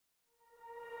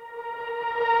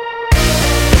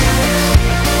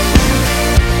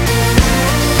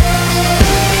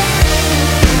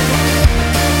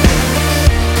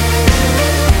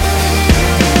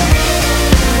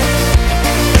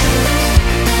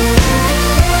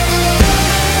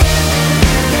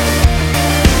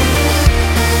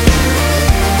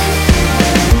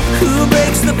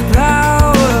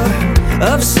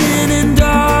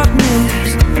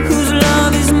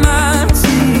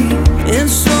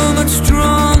much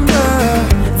stronger,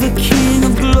 the King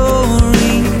of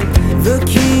glory, the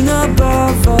King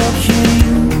above all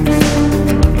kings,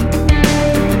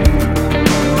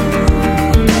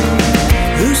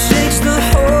 who shakes the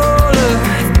whole earth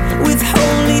with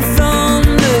holy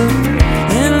thunder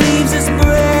and leaves us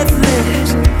breathless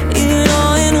in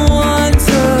awe and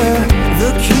wonder.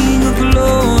 The King of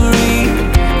glory,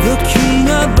 the King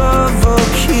above all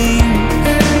kings.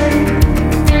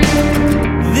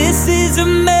 This is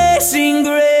amazing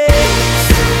grace.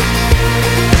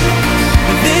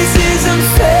 This is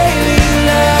unfailing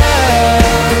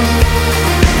love,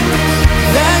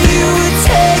 that you would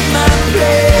take my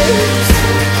place,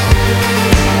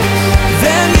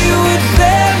 that you would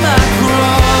bear my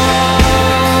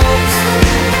cross.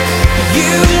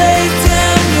 You laid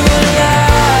down your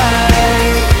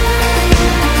life,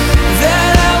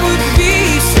 that I would be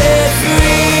set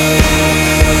free.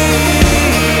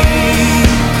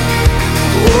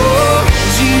 Oh,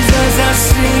 Jesus, I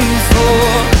sing for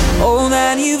all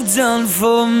that you've done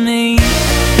for me.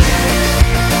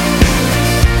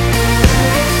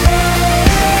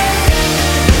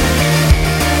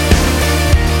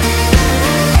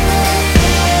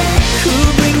 Who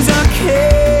brings our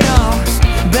chaos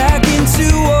back into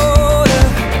order?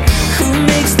 Who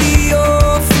makes the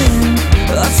orphan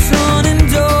a son and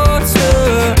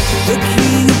daughter? The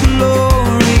King of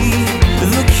glory,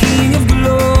 the King of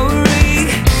glory,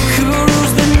 who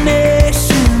rules the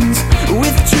nations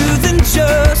with truth and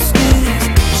justice,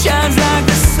 shines like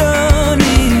the sun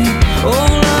in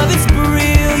all of its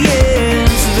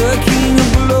brilliance. The King of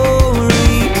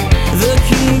glory, the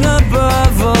King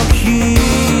above all kings.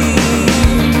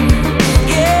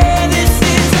 Yeah, this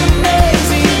is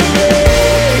amazing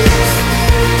grace.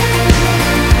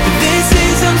 This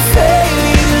is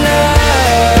unfailing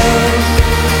love,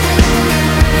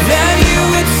 that you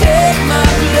would take my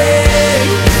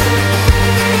place,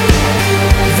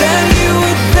 that you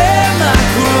would bear my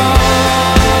cross.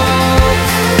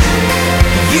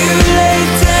 You laid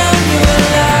down your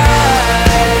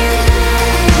life,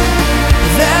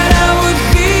 that I would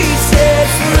be set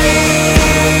free.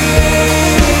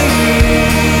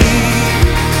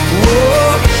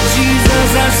 Oh, Jesus,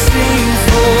 I sing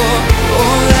for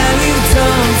all that you've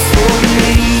done for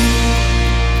me.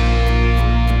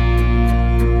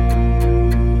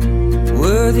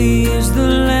 Worthy is the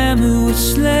Lamb who was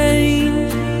slain,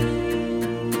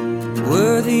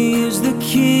 worthy is the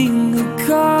King who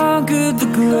conquered the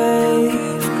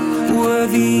grave,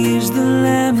 worthy is the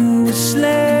Lamb who was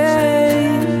slain.